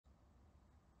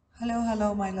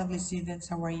Hello, my lovely students.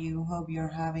 How are you? Hope you're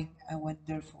having a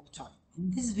wonderful time. In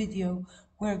this video,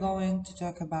 we're going to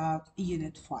talk about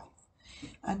Unit 5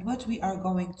 and what we are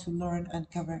going to learn and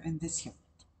cover in this unit.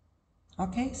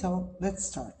 Okay, so let's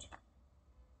start.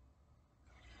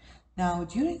 Now,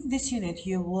 during this unit,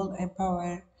 you will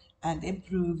empower and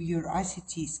improve your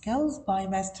ICT skills by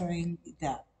mastering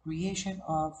the creation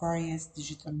of various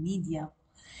digital media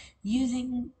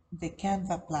using the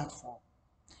Canva platform.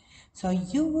 So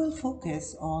you will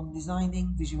focus on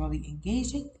designing visually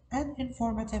engaging and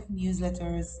informative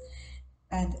newsletters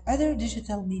and other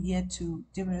digital media to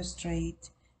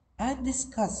demonstrate and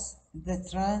discuss the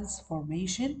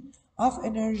transformation of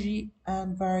energy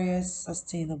and various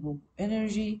sustainable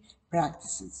energy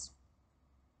practices.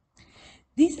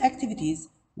 These activities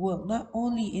will not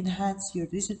only enhance your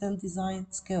digital design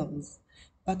skills,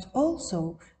 but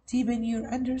also deepen your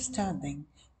understanding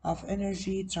of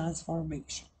energy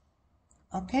transformation.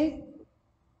 Okay?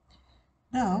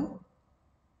 Now,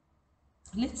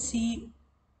 let's see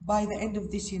by the end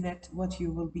of this unit what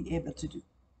you will be able to do.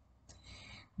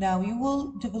 Now, you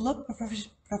will develop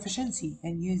proficiency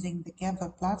in using the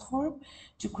Canva platform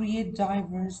to create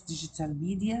diverse digital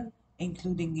media,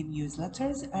 including in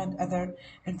newsletters and other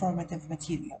informative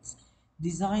materials.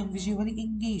 Design visually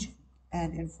engaging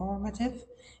and informative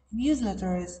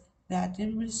newsletters that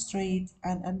demonstrate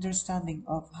an understanding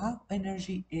of how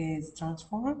energy is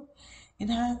transformed,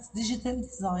 enhance digital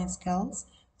design skills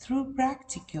through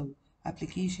practical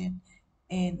application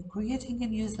in creating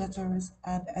newsletters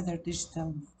and other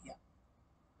digital media.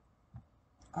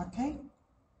 Okay,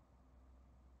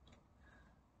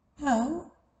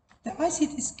 now the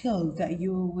ICT skills that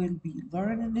you will be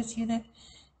learning in this unit,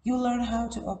 you learn how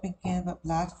to open Canva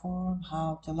platform,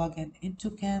 how to log in into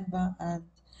Canva, and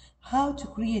how to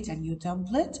create a new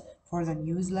template for the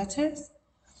newsletters,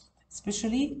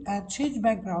 especially and change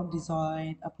background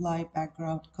design, apply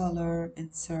background color,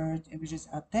 insert images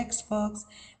and text box,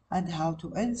 and how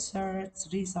to insert,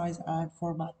 resize and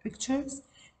format pictures,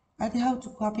 and how to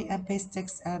copy and paste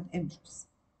text and images.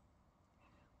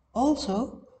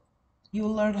 Also, you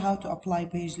will learn how to apply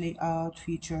page layout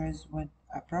features when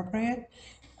appropriate,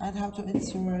 and how to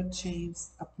insert, change,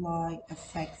 apply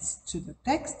effects to the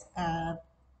text and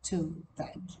to the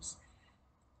images.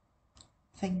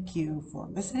 Thank you for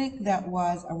listening. That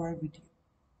was our video.